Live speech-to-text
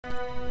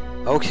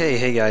Okay,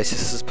 hey guys,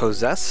 this is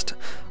PoZesTy.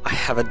 I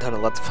haven't done a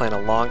Let's Play in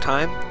a long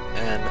time,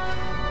 and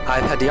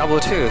I've had Diablo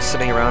II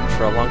sitting around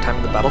for a long time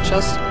in the battle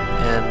chest,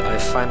 and I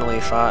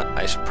finally thought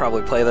I should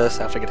probably play this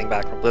after getting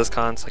back from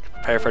BlizzCon so I could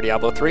prepare for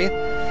Diablo 3.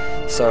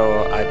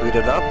 So I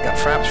booted up, got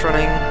fraps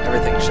running,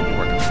 everything should be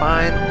working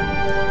fine.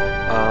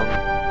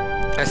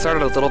 I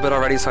started a little bit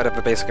already, so I'd have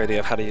a basic idea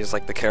of how to use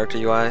like the character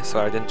UI, so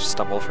I didn't just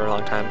stumble for a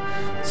long time.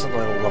 This is a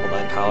little level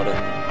 9 paladin.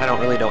 I don't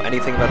really know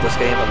anything about this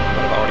game other than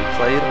what I've already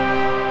played,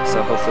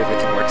 so hopefully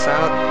everything works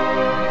out.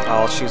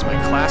 I'll choose my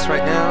class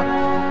right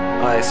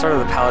now. I started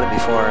the paladin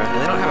before,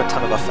 and they don't have a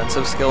ton of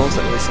offensive skills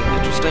that really seem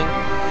interesting,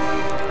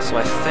 so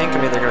I think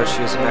I'm either going to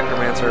choose a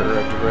necromancer or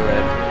a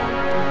druid.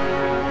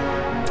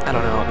 I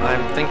don't know,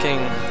 I'm thinking...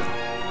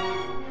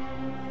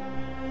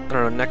 I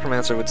don't know,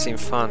 necromancer would seem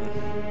fun.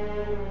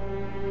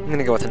 I'm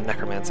gonna go with a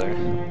necromancer.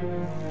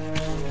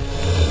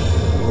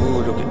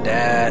 Ooh, look at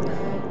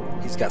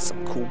that. He's got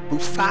some cool blue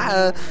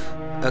fire.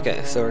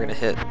 Okay, so we're gonna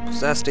hit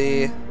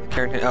PoZesTy.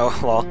 Oh,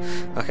 lol.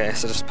 Okay,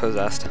 so just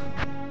possessed.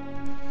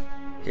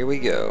 Here we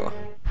go.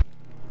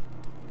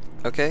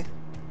 Okay.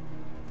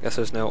 Guess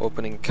there's no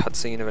opening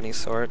cutscene of any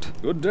sort.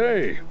 Good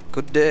day.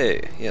 Good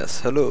day.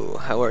 Yes, hello.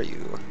 How are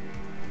you?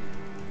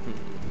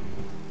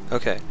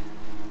 Okay.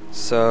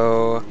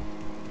 So...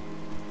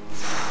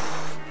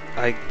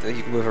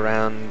 you can move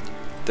around.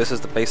 This is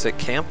the basic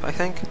camp, I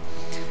think.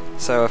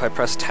 So if I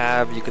press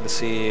tab, you can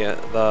see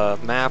the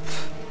map.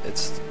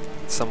 It's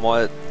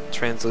somewhat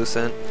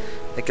translucent.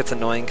 It gets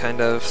annoying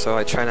kind of, so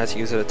I try not to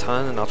use it a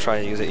ton, and I'll try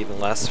to use it even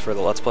less for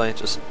the Let's Play,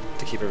 just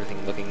to keep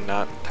everything looking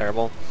not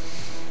terrible.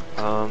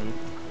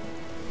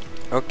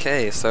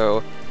 Okay,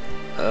 so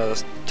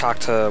let's talk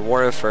to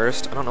Warrior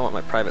first. I don't know what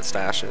my private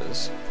stash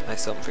is. I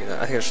still haven't figured that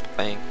out. I think I should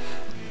bang.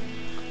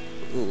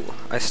 Ooh,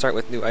 I start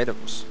with new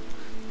items.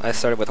 I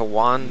started with a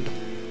wand.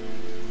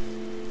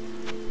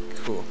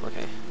 Cool,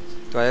 okay.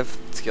 Do I have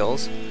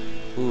skills?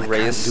 Ooh,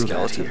 raise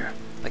skeleton.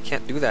 I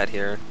can't do that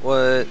here.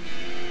 What?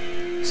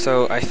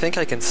 So I think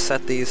I can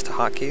set these to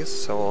hotkeys,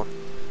 so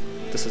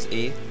this is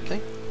E,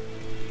 okay.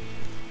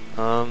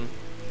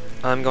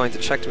 I'm going to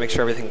check to make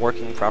sure everything's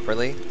working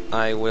properly.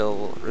 I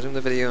will resume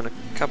the video in a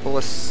couple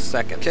of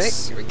seconds. Okay,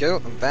 here we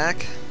go, I'm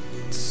back.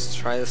 Let's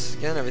try this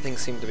again. Everything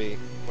seemed to be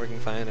working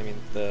fine. I mean,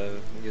 the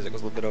music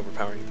was a little bit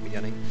overpowering at the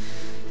beginning.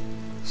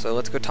 So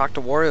let's go talk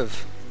to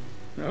Wariv.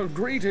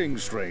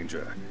 Greetings,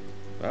 stranger.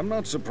 I'm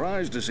not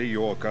surprised to see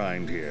your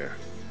kind here.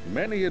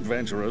 Many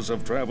adventurers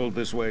have traveled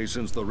this way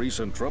since the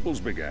recent troubles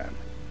began.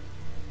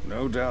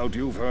 No doubt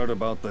you've heard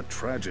about the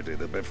tragedy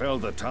that befell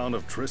the town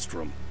of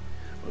Tristram.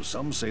 Well,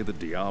 some say that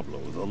Diablo,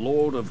 the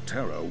Lord of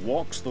Terror,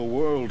 walks the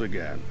world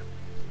again.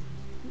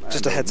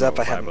 Just a heads up,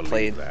 I haven't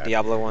played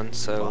Diablo 1,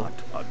 so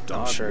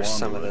I'm sure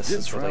some of this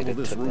is related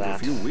to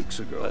that. A few weeks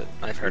ago,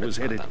 but I've heard he was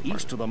headed that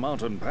east to the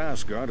mountain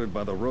pass guarded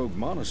by the rogue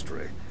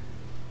monastery.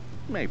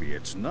 Maybe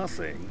it's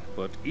nothing,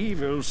 but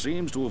evil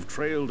seems to have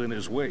trailed in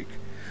his wake.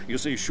 You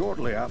see,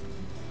 shortly after...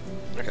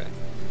 Okay.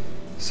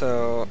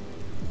 So,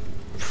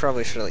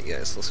 probably should let you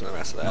guys listen to the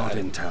rest of that. Not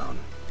in town.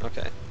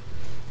 Okay.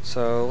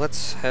 So,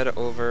 let's head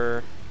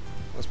over...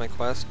 What's my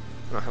quest?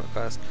 I don't have a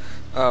quest.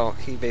 Oh,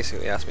 he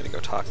basically asked me to go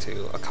talk to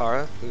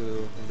Akara,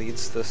 who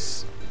leads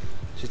this...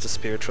 She's the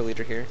spiritual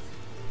leader here.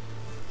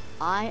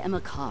 I am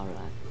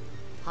Akara,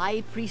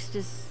 High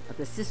Priestess of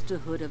the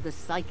Sisterhood of the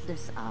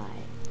Sightless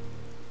Eye.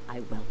 I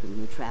welcome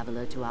you,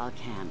 traveler, to our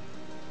camp,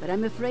 but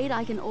I'm afraid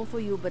I can offer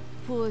you but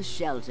poor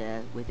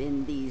shelter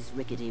within these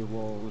rickety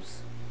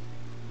walls.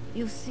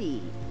 You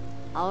see,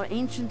 our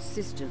ancient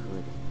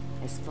sisterhood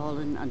has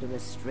fallen under a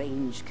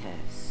strange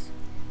curse.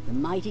 The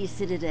mighty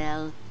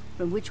citadel,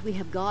 from which we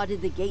have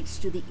guarded the gates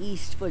to the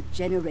east for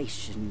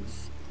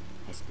generations,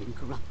 has been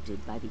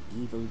corrupted by the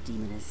evil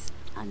demoness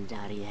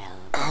Andariel.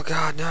 Oh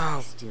god, no!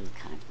 I still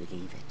can't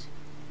believe it.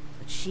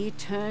 But she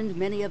turned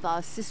many of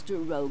our sister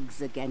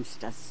rogues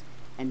against us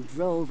and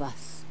drove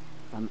us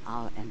from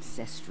our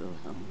ancestral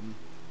home.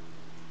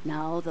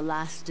 Now the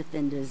last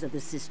defenders of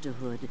the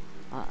sisterhood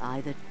are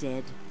either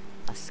dead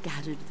or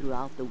scattered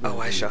throughout the wilderness.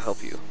 Oh, I shall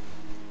help you.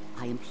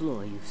 I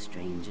implore you,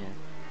 stranger,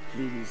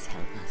 please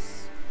help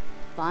us.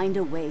 Find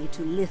a way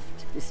to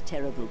lift this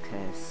terrible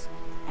curse,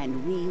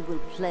 and we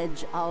will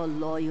pledge our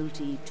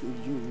loyalty to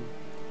you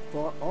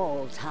for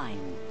all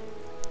time.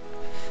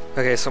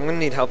 Okay, so I'm gonna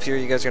need help here.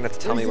 You guys are gonna have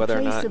to tell me whether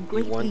or not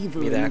you want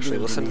me to actually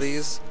listen to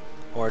these,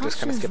 or just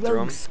kind of skip through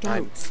them.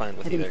 I'm fine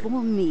with either. Have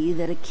informed me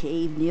that a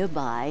cave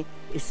nearby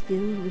is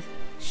filled with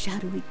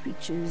shadowy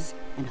creatures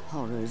and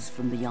horrors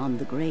from beyond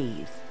the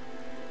grave.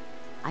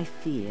 I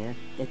fear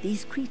that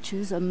these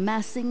creatures are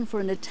massing for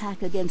an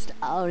attack against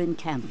our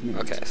encampment.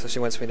 Okay, so she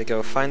wants me to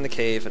go find the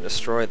cave and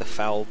destroy the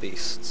foul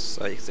beasts.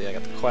 So you can see I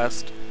got the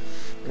quest.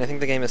 And I think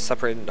the game is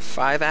separated into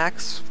 5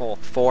 acts. Well,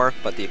 4,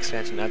 but the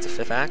expansion adds a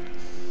 5th act.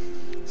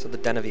 So the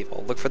Den of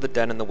Evil. Look for the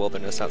den in the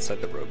wilderness outside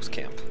the rogues'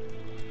 camp.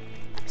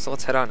 So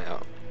let's head on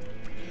out.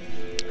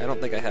 I don't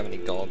think I have any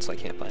gold, so I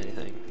can't buy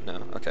anything.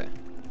 No, okay.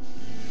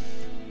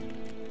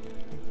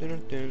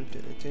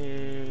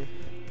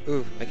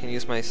 Ooh, I can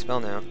use my spell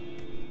now.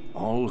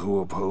 All who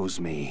oppose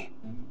me,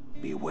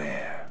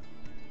 beware.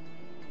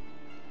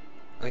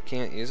 I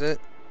can't use it?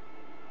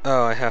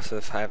 Oh, I have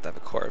to have a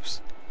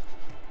corpse.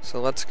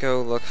 So let's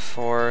go look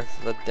for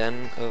the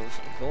Den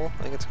of Evil,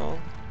 I think it's called.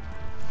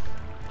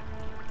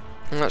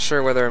 I'm not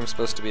sure whether I'm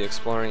supposed to be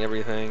exploring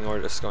everything or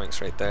just going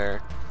straight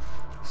there.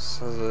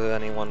 So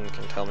that anyone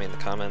can tell me in the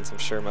comments. I'm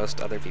sure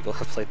most other people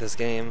have played this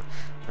game.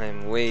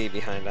 I'm way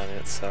behind on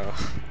it, so...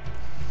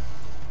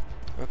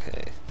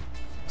 Okay.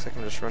 Looks like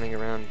I'm just running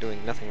around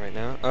doing nothing right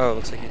now. Oh,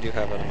 looks like you do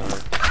have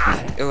another.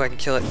 Oh, I can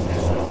kill it.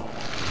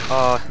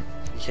 Oh,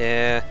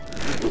 yeah.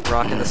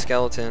 Rocking the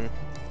skeleton.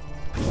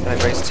 Can I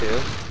raise 2?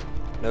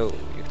 No,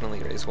 you can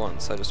only raise 1,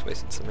 so I just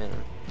wasted some mana.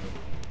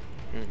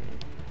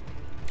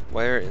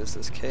 Where is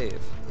this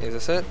cave? Is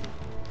this it?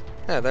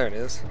 Yeah, there it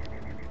is.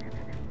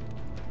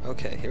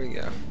 Okay, here we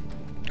go.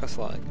 Quest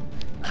log.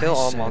 Kill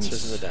all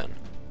monsters in the den.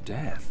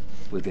 Death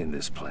within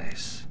this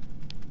place.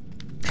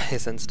 I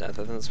sense death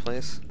within this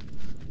place.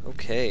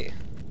 Okay.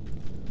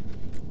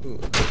 Ooh,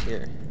 look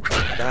here.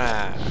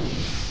 Ah.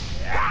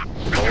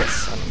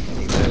 Bolts. I don't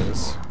need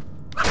those.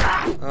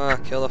 Ah,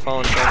 kill the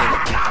fallen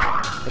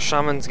shaman. The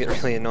shamans get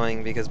really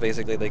annoying because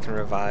basically they can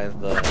revive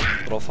the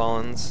little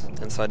fallens,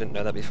 and so I didn't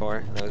know that before,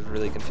 and I was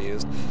really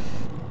confused.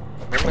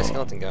 Where'd my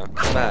skeleton go?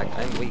 Come back.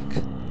 I'm weak.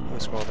 I'm gonna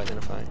scroll to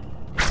identify.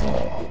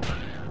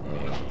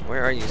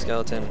 Where are you,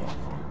 skeleton?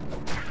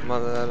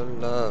 Mother of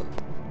love.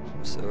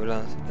 I'm so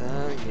lost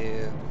without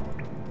you.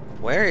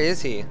 Where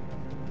is he?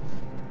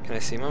 Can I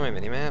see him on my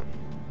minimap?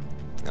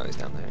 No, he's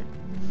down there.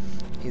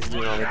 He's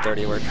doing all the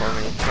dirty work for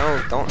me.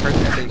 No, don't hurt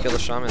me until you kill the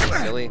shaman,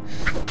 silly.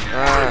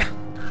 Ah,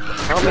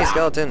 help me,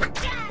 skeleton.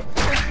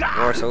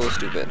 You're so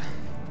stupid.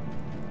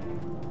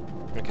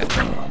 Okay.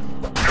 Kill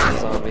the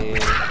zombie.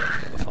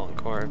 Kill the fallen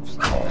corpse.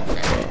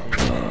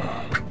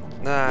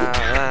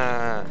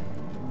 Ah.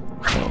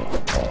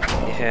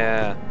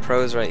 Yeah,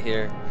 pros right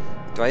here.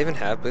 Do I even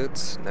have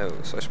boots? No,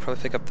 so I should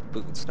probably pick up the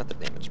boots, not the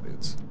damaged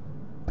boots.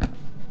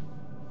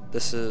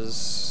 This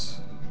is...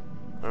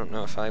 I don't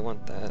know if I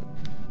want that.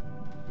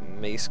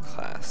 Mace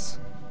class.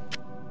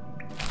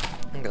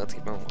 Okay, let's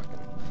keep on walking.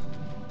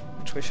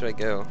 Which way should I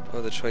go?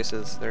 Oh, the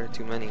choices. There are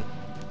too many.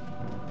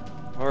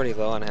 I'm already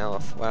low on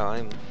health. Wow,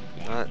 I'm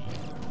not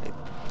my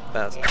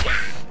best.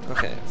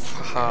 Okay.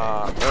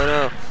 Haha. Oh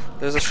no!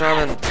 There's a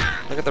shaman!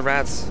 Look at the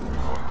rats!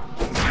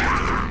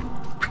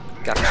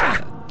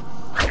 Gotcha!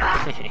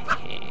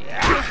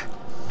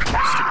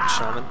 Stupid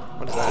shaman.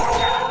 What is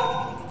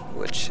that?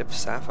 Ooh, a chipped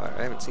sapphire.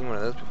 I haven't seen one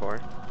of those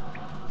before.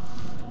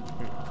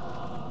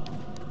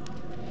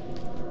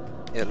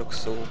 It looks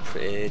so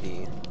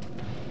pretty.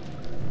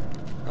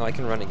 Oh, I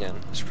can run again.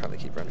 I should probably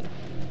keep running.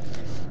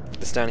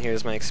 This down here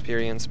is my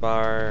experience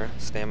bar,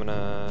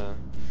 stamina.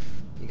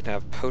 You can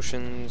have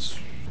potions,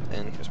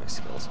 and here's my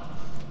skills.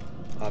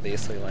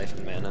 Obviously, life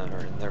and mana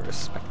are in their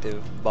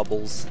respective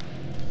bubbles.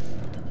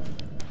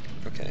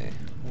 Okay,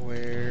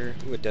 where?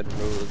 Ooh, a dead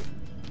rogue.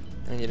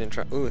 And you didn't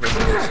try. Ooh, this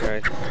is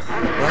right.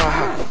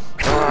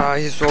 Ah,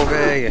 he's so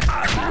big.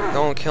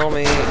 Don't kill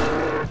me.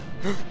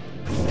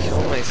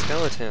 Kill my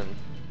skeleton.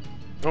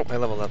 Oh, I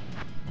leveled up.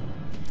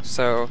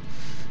 So,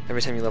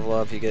 every time you level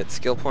up, you get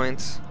skill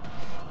points,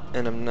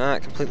 and I'm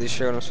not completely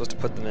sure what I'm supposed to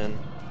put them in.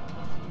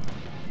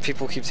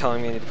 People keep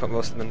telling me I need to put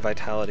most of them in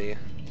vitality.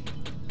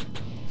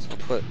 So I'll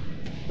put...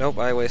 Nope,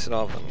 I wasted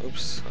all of them.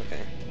 Oops,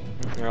 okay.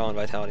 They're all in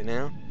vitality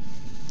now.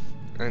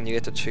 And you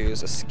get to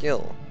choose a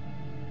skill.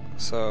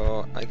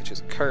 So, I could choose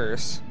a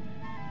curse.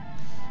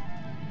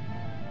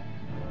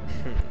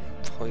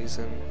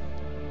 Poison.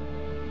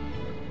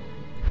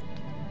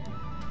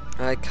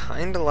 I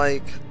kinda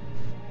like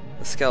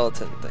the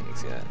skeleton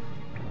things yet.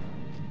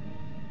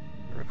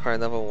 Require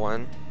level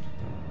 1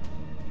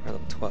 or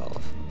level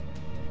 12.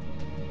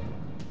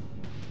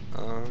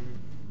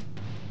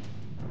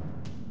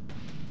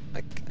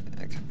 I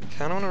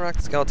kinda wanna rock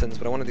the skeletons,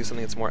 but I wanna do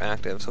something that's more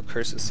active, so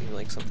curses seem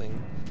like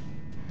something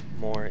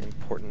more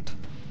important.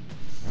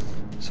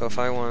 So if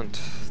I want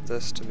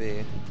this to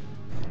be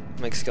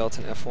make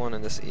skeleton F1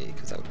 and this E,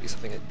 because that would be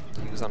something I'd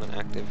use on an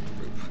active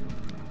group.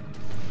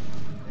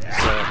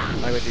 So,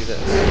 I would do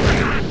this.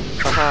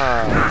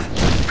 Haha!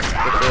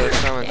 Get the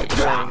shaman, get the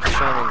shaman, get the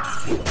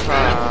shaman.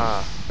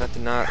 Ha! That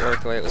did not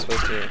work the way it was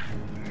supposed to.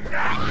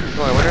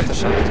 Oh, I wonder if the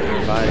shaman's gonna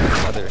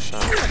revive other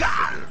shamans.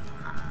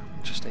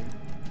 Interesting.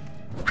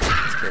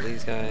 Let's kill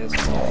these guys.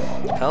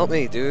 Help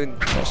me, dude! I'm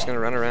just gonna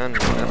run around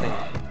and do nothing.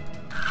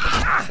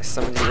 I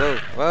summoned you. Whoa!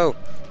 Whoa!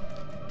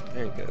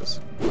 There he goes.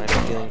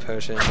 Minor healing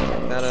potion.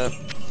 Pick that up.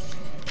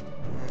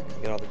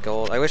 Get all the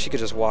gold. I wish you could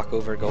just walk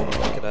over gold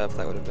and pick it up.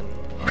 That would have been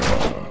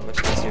much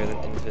easier than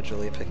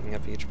individually picking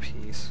up each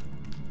piece.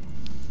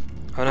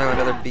 Oh no,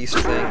 another beast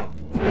thing.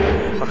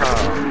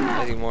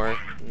 Haha, I do more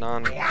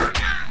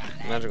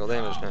non-magical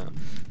damage now.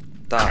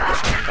 Die.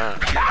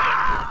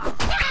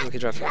 We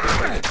could drop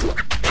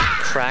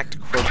cracked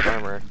quilted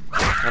armor.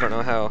 I don't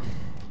know how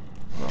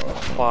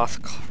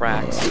cloth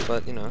cracks,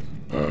 but you know.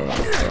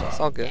 It's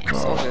all good,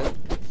 it's all good.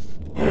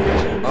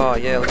 Oh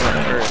yeah, look at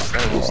that curse.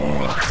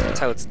 That's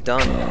how it's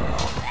done.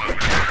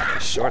 A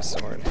short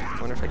sword. I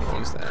wonder if I can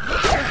use that.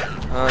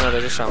 Oh no,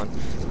 there's a shaman.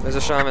 There's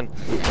a shaman.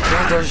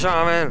 There's a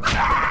shaman!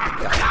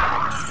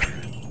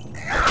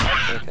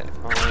 Okay,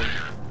 fine.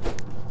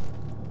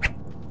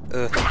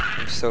 Ugh,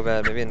 I'm so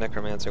bad. Maybe a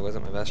necromancer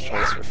wasn't my best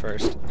choice for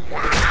first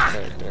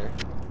character.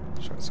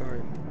 Short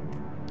sword.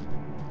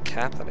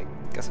 Cap that I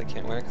guess I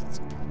can't wear because it's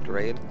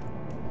grade.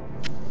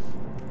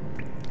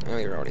 Oh,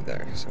 you're already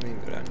there, so we can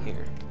go down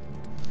here.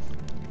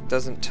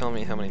 Doesn't tell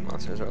me how many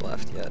monsters are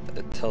left yet.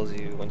 It tells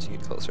you once you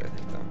get closer, I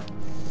think, though.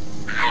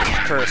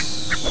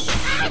 Curse!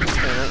 Can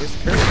I not use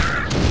the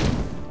curse?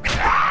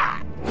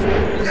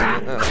 Using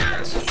it? Oh,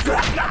 nice.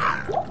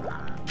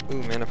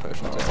 Ooh, mana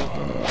potions, I think.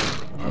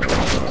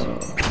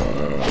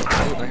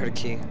 Ooh, I heard a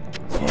key.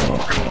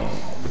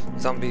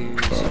 Zombies.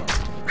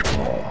 Pick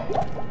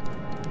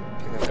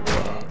up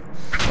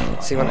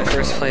everything. See, when I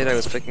first played, I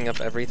was picking up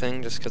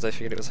everything just because I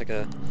figured it was like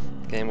a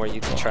game where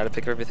you try to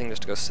pick up everything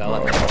just to go sell it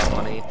and make a lot of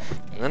money.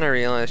 And then I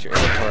realized your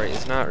inventory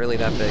is not really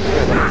that big. Ooh,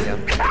 I love it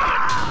again.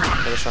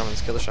 Kill the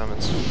shamans, kill the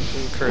shamans.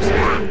 Ooh, curse.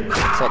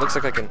 So it looks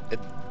like it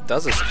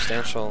does a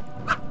substantial...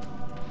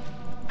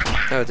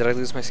 Oh, did I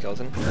lose my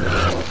skeleton?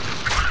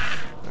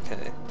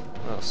 Okay.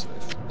 What else?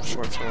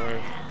 Short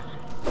sword.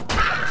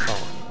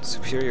 Fallen.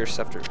 Superior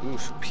scepter. Ooh,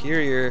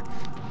 superior.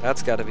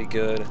 That's gotta be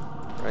good,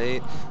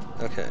 right?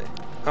 Okay.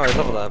 Oh, I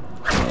leveled up.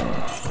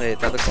 Wait,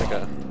 that looks like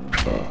a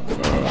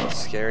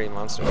scary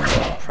monster.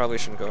 Probably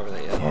shouldn't go over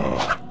there yet.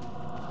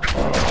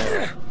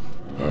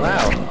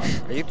 Wow!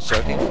 Are you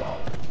joking?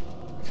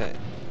 Okay.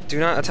 Do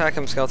not attack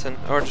him, skeleton.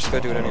 Or just go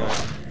do it anyway.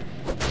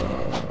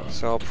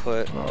 So I'll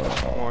put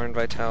more in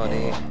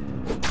vitality.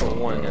 Put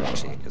 1 in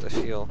energy, because I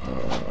feel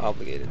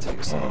obligated to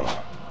use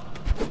that.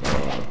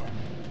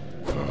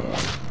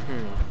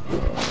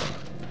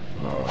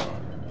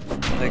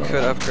 I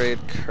could upgrade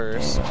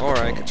curse, or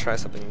I could try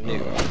something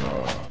new.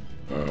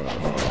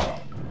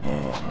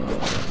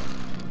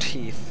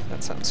 Teeth,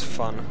 that sounds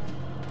fun.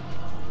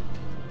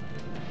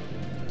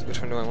 So which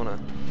one do I want to...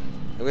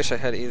 I wish I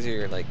had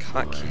easier, like,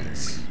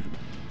 hotkeys.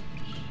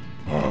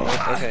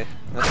 Okay,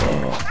 that's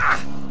over.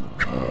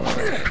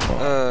 Okay,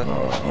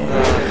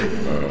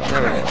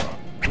 there we go.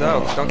 No,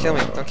 don't kill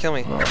me, don't kill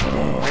me. Why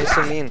are you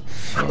so mean?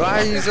 Why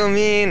are you so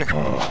mean?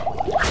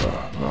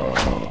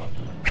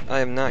 I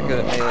am not good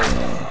at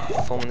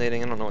melee.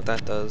 Fulminating, I don't know what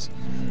that does.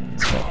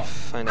 Let's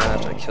find out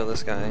after I kill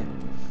this guy.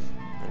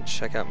 And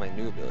check out my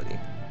new ability.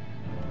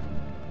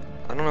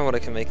 I don't know what I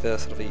can make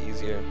this, it'll be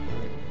easier.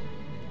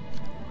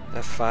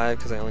 F5,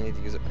 because I only need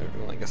to use it,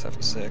 well, I guess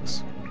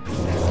F6.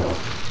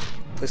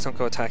 Please don't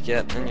go attack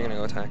yet, then you're gonna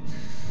go attack.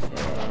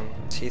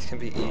 Teeth can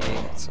be E,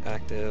 it's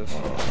active.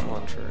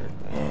 F1 for that.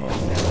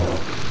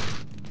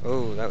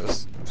 Oh, that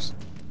was...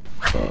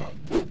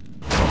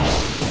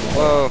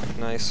 Whoa,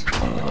 nice.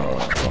 Okay.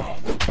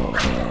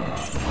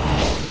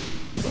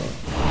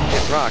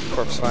 Hit rock,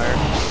 corpse fire.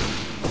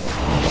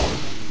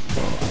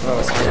 Oh,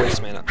 it's my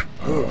waste mana.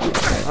 Ooh.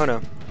 Oh no.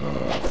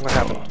 What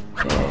happened?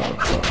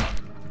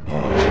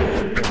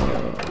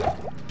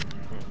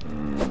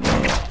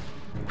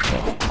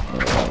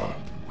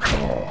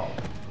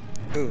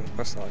 Ooh,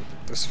 what's that?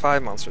 There's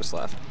 5 monsters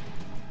left.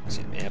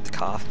 Excuse me, I have to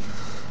cough.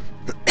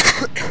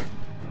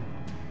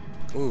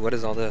 Ooh, what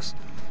is all this?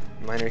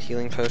 Minor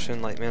healing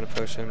potion, light mana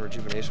potion,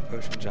 rejuvenation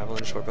potion,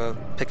 javelin, short bow.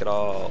 Pick it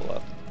all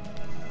up.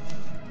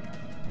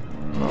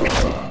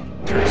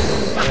 Curse.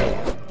 There we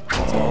go.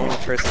 It's the only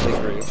curse in the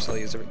group, so I'll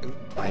use it. Ooh.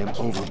 I am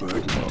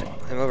overburdened.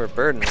 I'm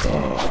overburdened.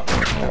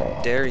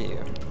 How dare you?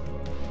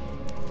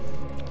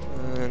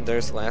 And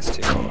there's the last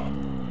 2.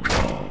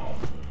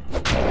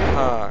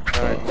 Ah,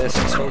 I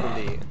missed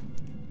totally.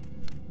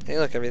 Hey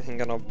look, everything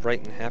got all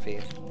bright and happy.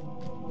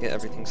 Yeah,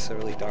 everything's so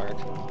really dark.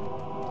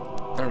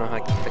 I don't know how I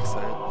can fix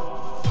that.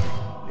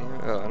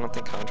 Yeah, oh, I don't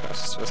think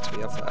contrast is supposed to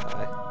be up that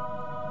high.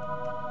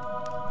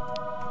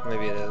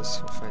 Maybe it is,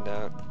 we'll find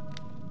out.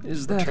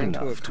 Is that Return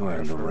enough to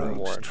earn the rogue's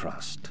reward.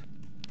 trust?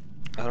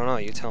 I don't know,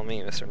 you tell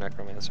me, Mr.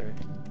 Necromancer.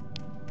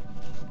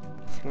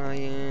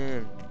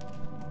 Flying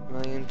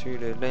to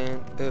the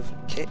land of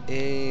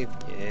cave,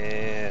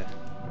 yeah.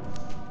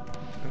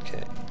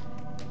 Okay.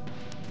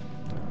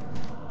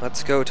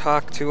 Let's go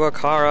talk to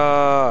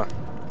Akara!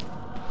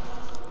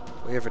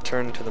 We have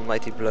returned to the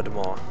mighty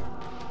Bloodmaw.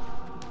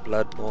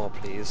 Bloodmaw,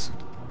 please.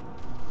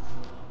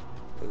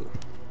 Ooh.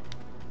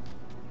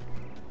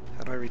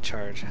 How do I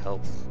recharge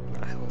health?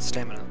 Not health,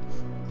 stamina.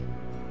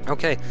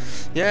 Okay.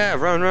 Yeah,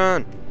 run,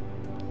 run!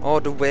 All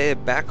the way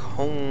back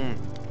home.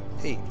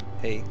 Hey,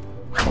 hey.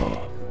 Who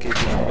gave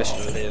you permission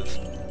to live?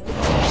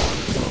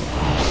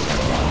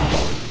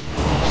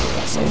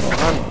 That's so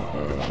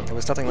fun! There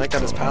was nothing like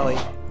that as Pally.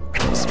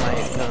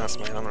 Smite. No, not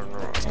Smite. I don't remember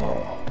what it's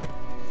called.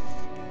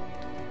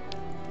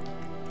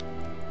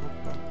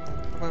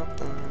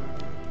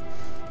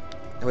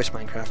 I wish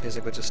Minecraft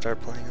music would just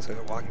start playing as we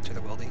were walking through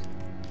the wildy.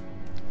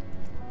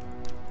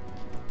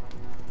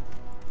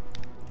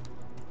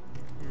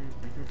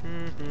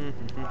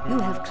 You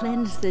have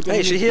cleansed the day.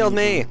 Hey, she healed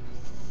me!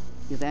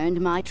 You've earned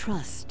my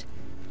trust,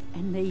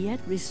 and may yet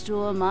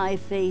restore my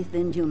faith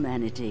in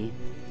humanity.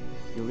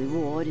 Your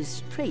reward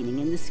is training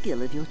in the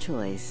skill of your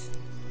choice.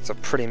 It's a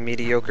pretty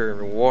mediocre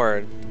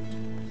reward.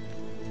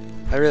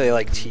 I really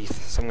like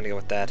teeth, so I'm gonna go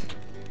with that.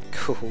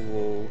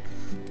 Cool.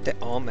 They're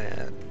all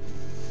mad.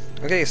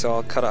 Okay, so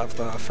I'll cut off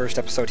the first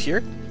episode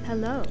here.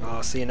 Hello.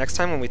 I'll see you next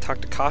time when we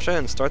talk to Kasha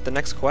and start the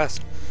next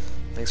quest.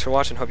 Thanks for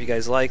watching, hope you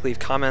guys like. Leave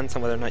comments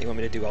on whether or not you want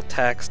me to do all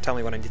text, tell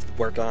me what I need to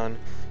work on.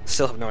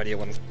 Still have no idea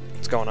what's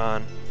going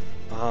on.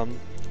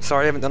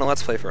 Sorry I haven't done a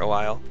Let's Play for a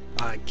while.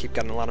 I keep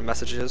getting a lot of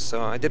messages,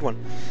 so I did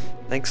one.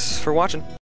 Thanks for watching.